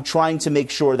 I'm trying to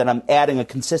make sure that I'm adding a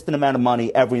consistent amount of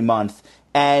money every month.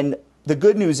 And the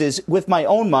good news is, with my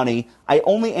own money, I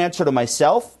only answer to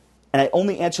myself, and I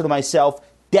only answer to myself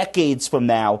decades from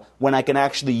now when I can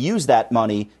actually use that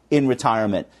money in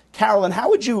retirement. Carolyn, how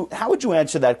would you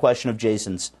answer that question of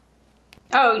Jason's?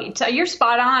 Oh, so you're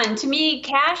spot on. To me,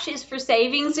 cash is for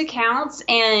savings accounts,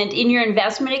 and in your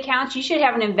investment accounts, you should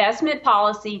have an investment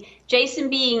policy. Jason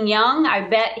being young, I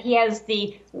bet he has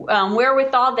the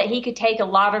wherewithal that he could take a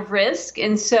lot of risk,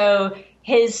 and so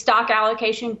his stock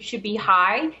allocation should be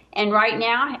high. And right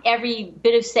now, every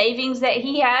bit of savings that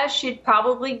he has should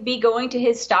probably be going to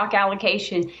his stock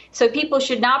allocation. So people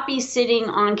should not be sitting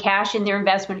on cash in their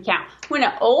investment account. When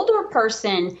an older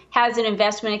person has an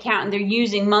investment account and they're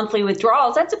using monthly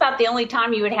withdrawals, that's about the only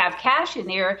time you would have cash in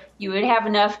there. You would have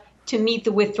enough to meet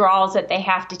the withdrawals that they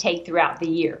have to take throughout the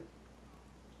year.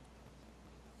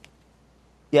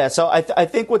 Yeah, so I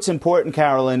think what's important,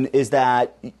 Carolyn, is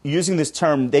that using this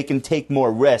term, they can take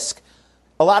more risk.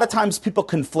 A lot of times people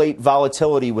conflate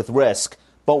volatility with risk,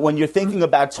 but when you're thinking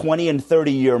about 20 and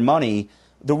 30-year money,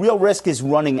 the real risk is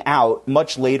running out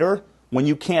much later when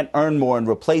you can't earn more and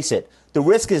replace it. The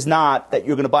risk is not that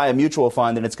you're going to buy a mutual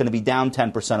fund and it's going to be down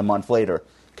 10% a month later.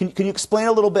 Can you explain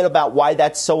a little bit about why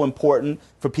that's so important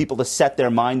for people to set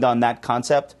their mind on that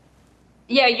concept?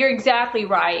 Yeah, you're exactly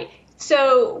right.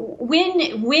 So when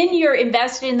you're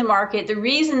invested in the market, the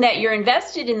reason that you're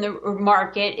invested in the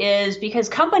market is because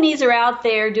companies are out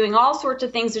there doing all sorts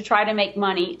of things to try to make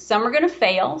money. Some are going to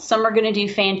fail. Some are going to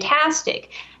do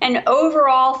fantastic. And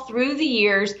overall, through the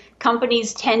years,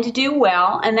 companies tend to do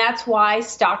well, and that's why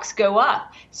stocks go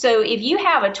up. So if you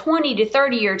have a 20 to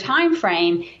 30 year time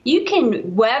frame, you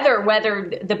can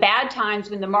weather the bad times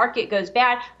when the market goes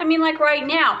bad. I mean, like right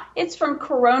now, it's from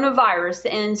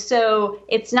coronavirus. And so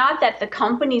it's not that the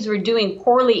companies were doing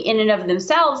poorly in and of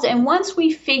themselves. And once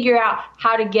we figure out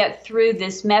how to get through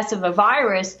this mess of a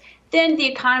virus, then the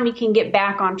economy can get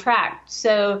back on track.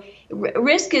 So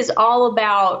risk is all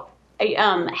about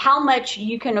how much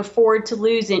you can afford to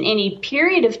lose in any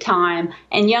period of time.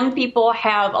 And young people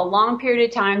have a long period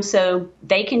of time, so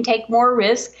they can take more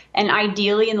risk. And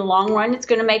ideally, in the long run, it's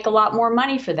going to make a lot more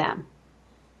money for them.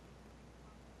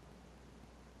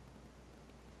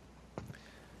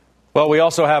 Well, we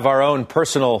also have our own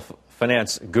personal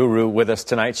finance guru with us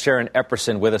tonight, Sharon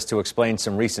Epperson, with us to explain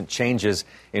some recent changes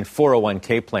in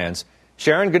 401k plans.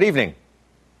 Sharon, good evening.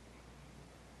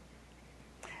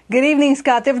 Good evening,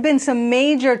 Scott. There have been some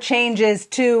major changes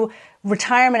to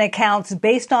retirement accounts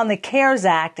based on the CARES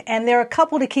Act, and there are a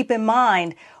couple to keep in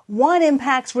mind. One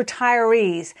impacts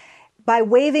retirees by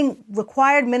waiving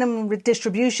required minimum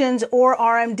distributions or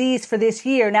RMDs for this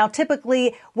year. Now,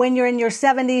 typically, when you're in your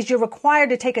 70s, you're required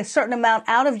to take a certain amount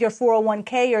out of your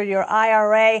 401k or your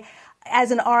IRA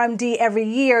as an RMD every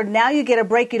year. Now you get a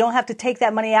break. You don't have to take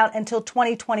that money out until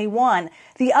 2021.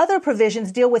 The other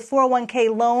provisions deal with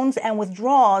 401k loans and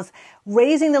withdrawals,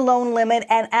 raising the loan limit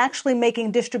and actually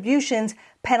making distributions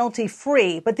penalty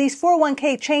free. But these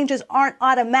 401k changes aren't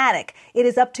automatic. It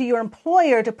is up to your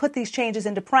employer to put these changes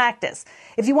into practice.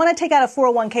 If you want to take out a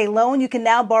 401k loan, you can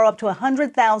now borrow up to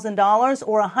 $100,000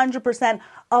 or 100%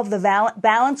 of the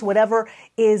balance, whatever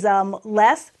is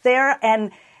less there.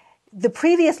 And the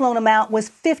previous loan amount was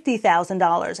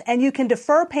 $50,000, and you can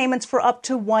defer payments for up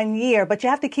to 1 year. But you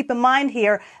have to keep in mind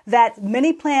here that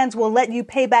many plans will let you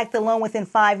pay back the loan within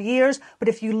 5 years. But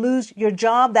if you lose your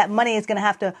job, that money is going to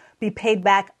have to be paid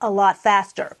back a lot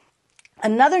faster.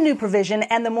 Another new provision,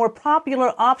 and the more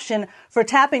popular option for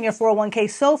tapping your 401k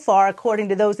so far, according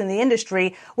to those in the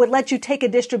industry, would let you take a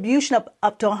distribution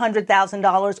up to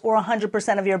 $100,000 or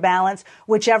 100% of your balance,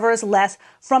 whichever is less,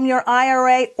 from your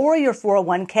IRA or your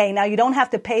 401k. Now, you don't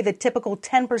have to pay the typical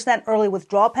 10% early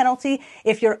withdrawal penalty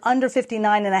if you're under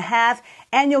 59 and a half,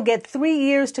 and you'll get 3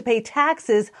 years to pay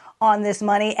taxes on this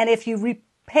money. And if you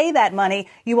pay that money,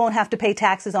 you won't have to pay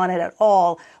taxes on it at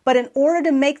all. But in order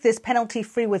to make this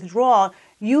penalty-free withdrawal,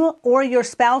 you or your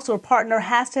spouse or partner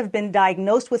has to have been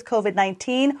diagnosed with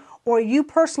COVID-19, or you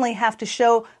personally have to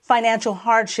show financial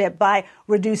hardship by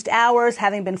reduced hours,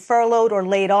 having been furloughed or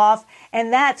laid off.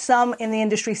 And that, some in the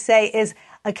industry say, is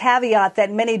a caveat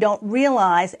that many don't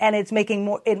realize, and it's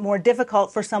making it more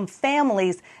difficult for some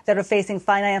families that are facing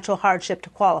financial hardship to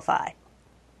qualify.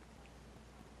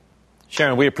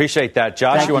 Sharon, we appreciate that.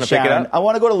 Josh, you want to pick it up? I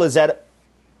want to go to Lizetta.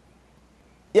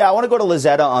 Yeah, I want to go to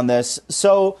Lizetta on this.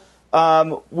 So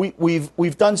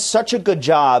we've done such a good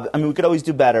job. I mean, we could always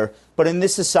do better. But in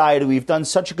this society, we've done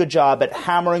such a good job at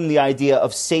hammering the idea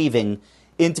of saving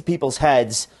into people's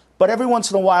heads. But every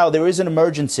once in a while, there is an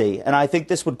emergency. And I think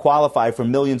this would qualify for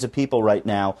millions of people right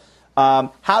now.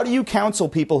 How do you counsel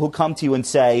people who come to you and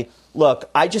say, look,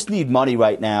 I just need money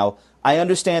right now. I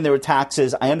understand there are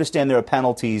taxes. I understand there are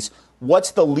penalties.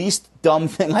 What's the least dumb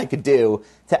thing I could do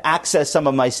to access some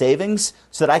of my savings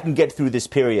so that I can get through this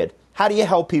period? How do you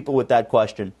help people with that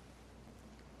question?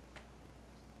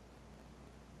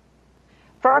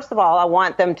 First of all, I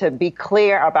want them to be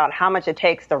clear about how much it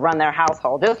takes to run their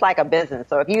household, just like a business.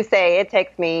 So if you say it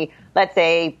takes me, let's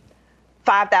say,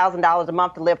 $5,000 a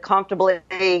month to live comfortably,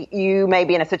 you may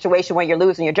be in a situation where you're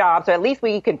losing your job. So at least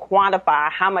we can quantify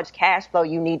how much cash flow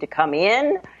you need to come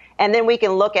in, and then we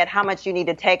can look at how much you need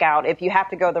to take out if you have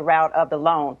to go the route of the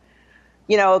loan.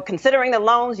 You know, considering the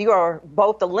loans, you are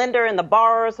both the lender and the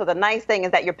borrower. So the nice thing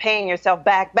is that you're paying yourself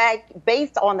back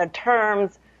based on the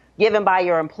terms given by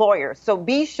your employer. So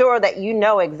be sure that you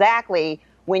know exactly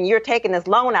when you're taking this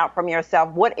loan out from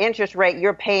yourself, what interest rate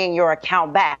you're paying your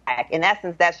account back. In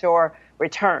essence, that's your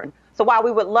return. So while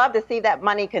we would love to see that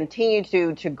money continue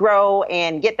to grow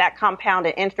and get that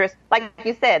compounded interest, like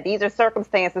you said, these are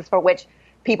circumstances for which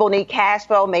people need cash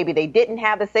flow. Maybe they didn't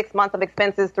have the 6 months of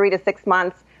expenses, 3 to 6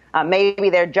 months. Maybe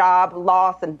their job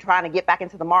loss and trying to get back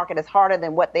into the market is harder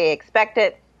than what they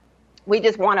expected. We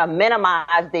just want to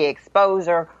minimize the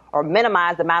exposure or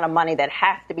minimize the amount of money that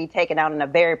has to be taken out in a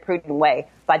very prudent way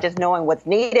by just knowing what's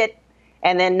needed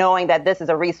and then knowing that this is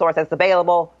a resource that's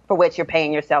available for which you're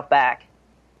paying yourself back.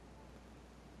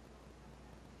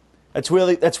 That's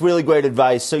really great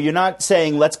advice. So you're not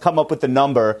saying let's come up with a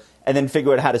number and then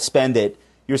figure out how to spend it.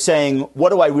 You're saying,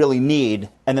 what do I really need?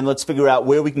 And then let's figure out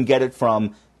where we can get it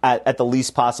from at the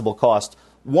least possible cost.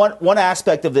 One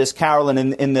aspect of this,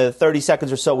 Carolyn, in the 30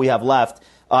 seconds or so we have left,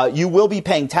 you will be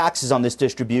paying taxes on this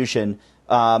distribution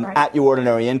right. at your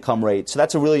ordinary income rate. So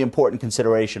that's a really important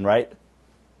consideration, right?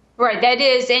 Right, that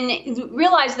is. And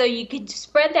realize, though, you could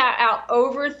spread that out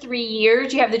over 3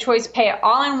 years. You have the choice to pay it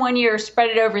all in 1 year or spread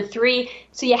it over 3.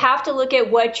 So you have to look at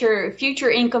what your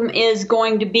future income is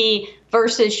going to be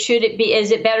versus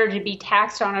is it better to be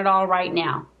taxed on it all right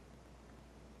now?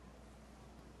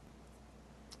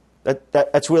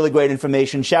 That's really great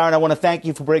information. Sharon, I want to thank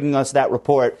you for bringing us that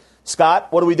report. Scott,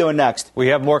 what are we doing next? We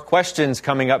have more questions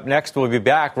coming up next. We'll be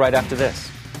back right after this.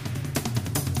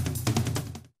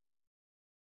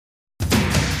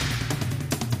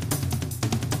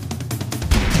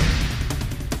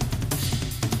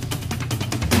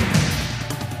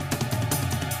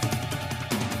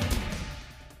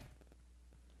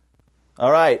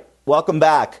 All right, welcome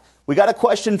back. We got a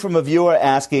question from a viewer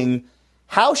asking,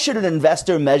 how should an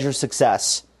investor measure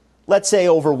success? Let's say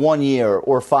over 1 year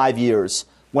or 5 years,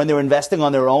 when they're investing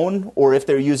on their own or if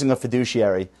they're using a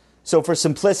fiduciary. So for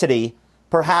simplicity,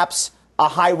 perhaps a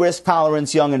high-risk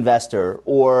tolerance young investor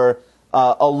or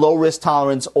a low-risk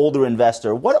tolerance older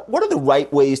investor. What are the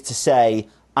right ways to say,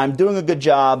 I'm doing a good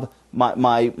job,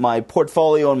 my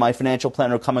portfolio and my financial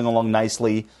plan are coming along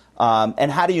nicely,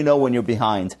 and how do you know when you're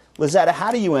behind? Lizetta,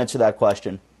 how do you answer that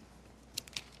question?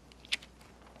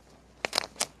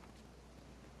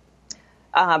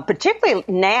 Particularly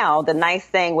now, the nice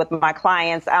thing with my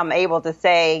clients, I'm able to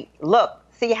say, look,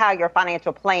 see how your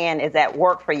financial plan is at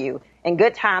work for you in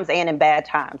good times and in bad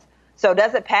times. So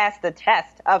does it pass the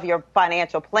test of your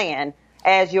financial plan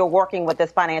as you're working with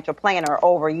this financial planner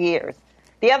over years?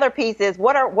 The other piece is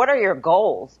what are your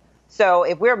goals? So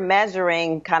if we're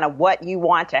measuring kind of what you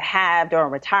want to have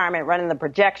during retirement, running the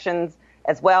projections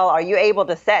as well, are you able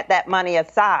to set that money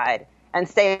aside and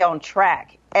stay on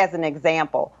track? As an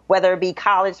example, whether it be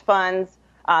college funds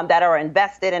that are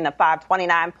invested in a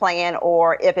 529 plan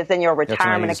or if it's in your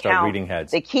retirement account.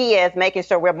 The key is making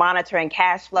sure we're monitoring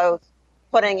cash flows,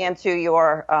 putting into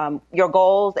your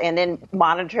goals, and then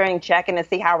monitoring, checking to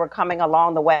see how we're coming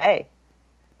along the way.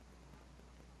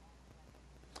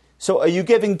 So are you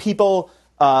giving people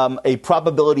a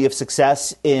probability of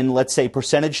success in, let's say,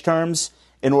 percentage terms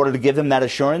in order to give them that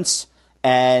assurance?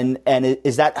 And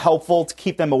is that helpful to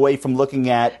keep them away from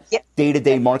looking at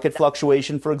day-to-day market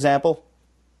fluctuation, for example?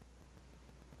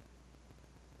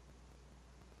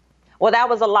 Well, that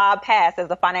was a lob pass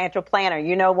as a financial planner.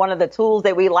 You know, one of the tools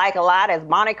that we like a lot is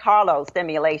Monte Carlo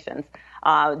simulations,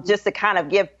 just to kind of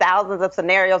give thousands of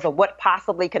scenarios of what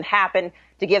possibly can happen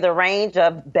to give the range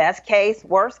of best case,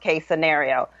 worst case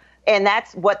scenario. And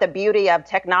that's what the beauty of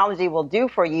technology will do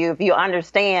for you if you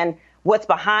understand what's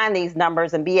behind these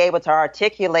numbers and be able to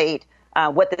articulate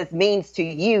what this means to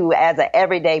you as an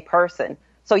everyday person.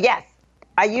 So yes,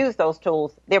 I use those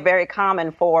tools. They're very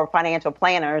common for financial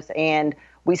planners, and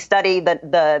we study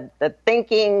the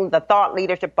thinking, the thought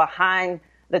leadership behind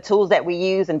the tools that we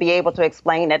use and be able to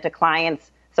explain that to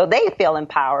clients so they feel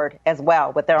empowered as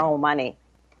well with their own money.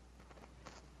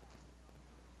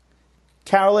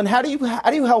 Carolyn, how do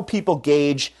you help people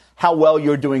gauge how well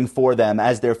you're doing for them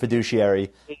as their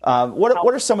fiduciary?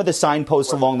 What are some of the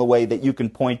signposts along the way that you can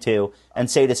point to and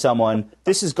say to someone,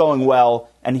 this is going well,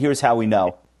 and here's how we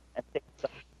know?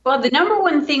 Well, the number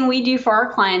one thing we do for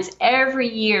our clients every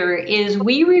year is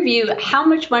we review how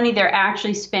much money they're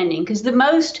actually spending, because the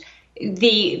most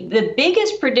the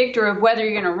biggest predictor of whether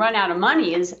you're going to run out of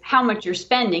money is how much you're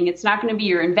spending. It's not going to be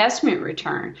your investment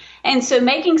return. And so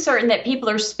making certain that people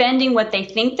are spending what they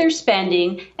think they're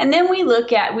spending. And then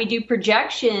we do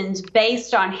projections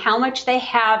based on how much they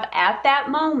have at that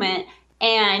moment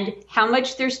and how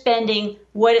much they're spending,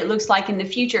 what it looks like in the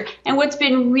future. And what's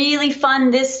been really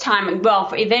fun this time,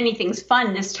 well, if anything's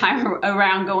fun this time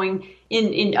around going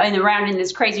around in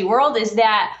this crazy world, is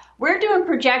that we're doing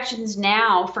projections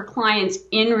now for clients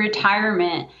in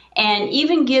retirement. And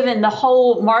even given the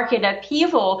whole market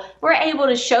upheaval, we're able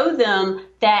to show them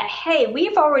that, hey,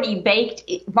 we've already baked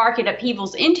market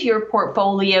upheavals into your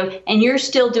portfolio and you're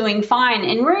still doing fine.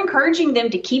 And we're encouraging them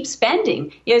to keep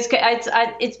spending.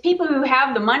 It's people who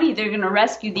have the money that are going to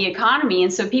rescue the economy.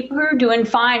 And so people who are doing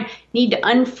fine need to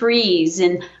unfreeze.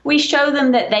 And we show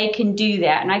them that they can do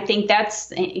that. And I think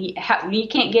you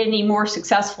can't get any more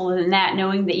successful than that,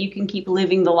 knowing that you can keep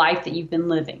living the life that you've been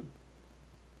living.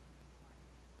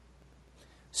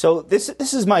 So this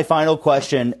is my final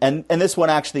question, and this one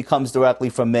actually comes directly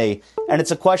from me. And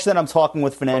it's a question that I'm talking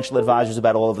with financial advisors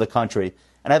about all over the country.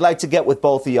 And I'd like to get with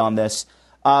both of you on this.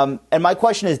 And my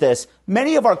question is this.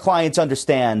 Many of our clients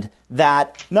understand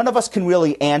that none of us can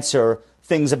really answer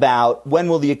things about when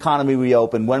will the economy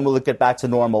reopen, when will it get back to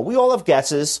normal. We all have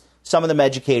guesses, some of them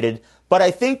educated. But I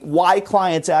think why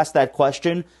clients ask that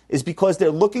question is because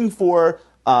they're looking for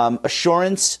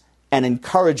assurance and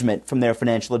encouragement from their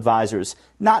financial advisors,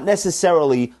 not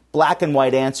necessarily black and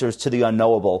white answers to the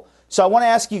unknowable. So I want to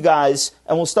ask you guys,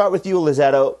 and we'll start with you,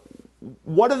 Lizetto,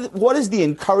 what is the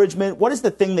encouragement, what is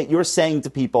the thing that you're saying to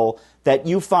people that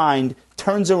you find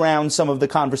turns around some of the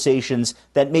conversations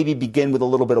that maybe begin with a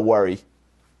little bit of worry?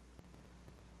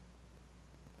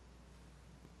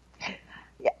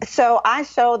 So I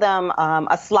show them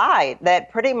a slide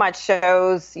that pretty much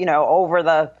shows, over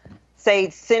the say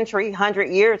century, 100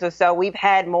 years or so, we've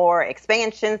had more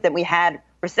expansions than we had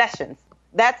recessions.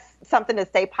 That's something to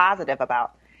stay positive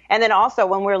about. And then also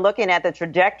when we're looking at the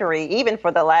trajectory, even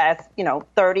for the last,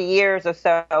 30 years or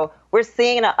so, we're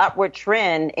seeing an upward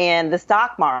trend in the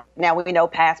stock market. Now we know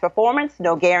past performance,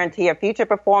 no guarantee of future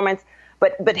performance,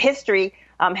 but history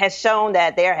has shown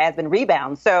that there has been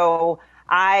rebounds. So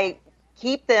I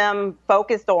keep them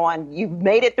focused on, you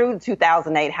made it through the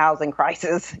 2008 housing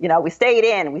crisis. We stayed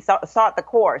in, we sought the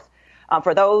course.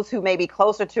 For those who may be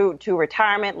closer to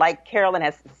retirement, like Carolyn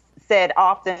has said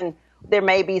often, there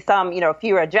may be some,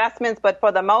 fewer adjustments, but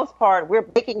for the most part, we're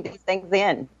baking these things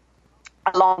in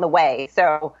along the way.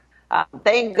 So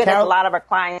thank goodness a lot of our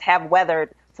clients have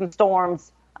weathered some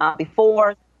storms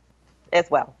before as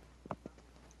well.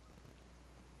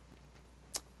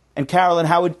 And Carolyn,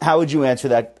 how would you answer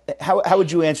that? How would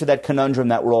you answer that conundrum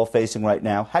that we're all facing right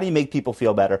now? How do you make people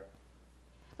feel better?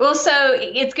 Well, so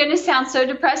it's going to sound so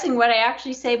depressing what I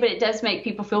actually say, but it does make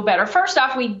people feel better. First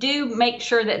off, we do make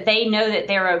sure that they know that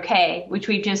they're okay, which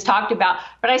we just talked about.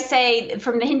 But I say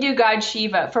from the Hindu god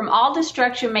Shiva, from all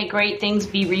destruction may great things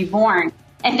be reborn.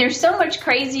 And there's so much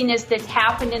craziness that's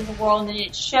happened in the world, and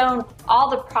it's shown all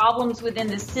the problems within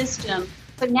the system.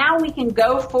 So now we can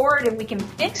go forward and we can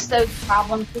fix those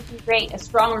problems. We can create a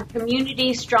stronger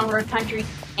community, stronger country,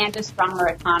 and a stronger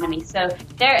economy. So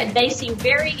they seem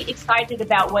very excited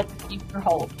about what the future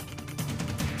holds.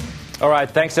 All right.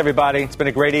 Thanks, everybody. It's been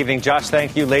a great evening. Josh,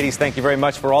 thank you. Ladies, thank you very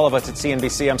much. For all of us at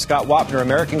CNBC, I'm Scott Wapner.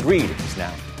 American Greed is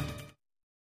now.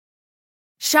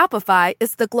 Shopify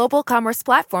is the global commerce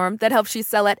platform that helps you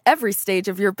sell at every stage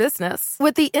of your business.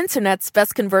 With the internet's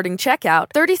best converting checkout,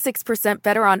 36%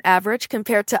 better on average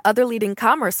compared to other leading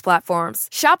commerce platforms,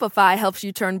 Shopify helps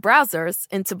you turn browsers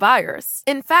into buyers.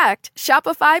 In fact,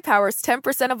 Shopify powers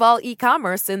 10% of all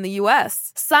e-commerce in the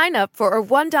U.S. Sign up for a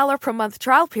 $1 per month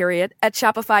trial period at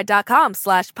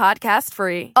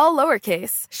shopify.com/podcastfree. All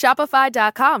lowercase,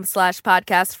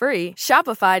 shopify.com/podcastfree,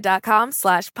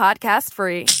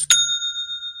 shopify.com/podcastfree.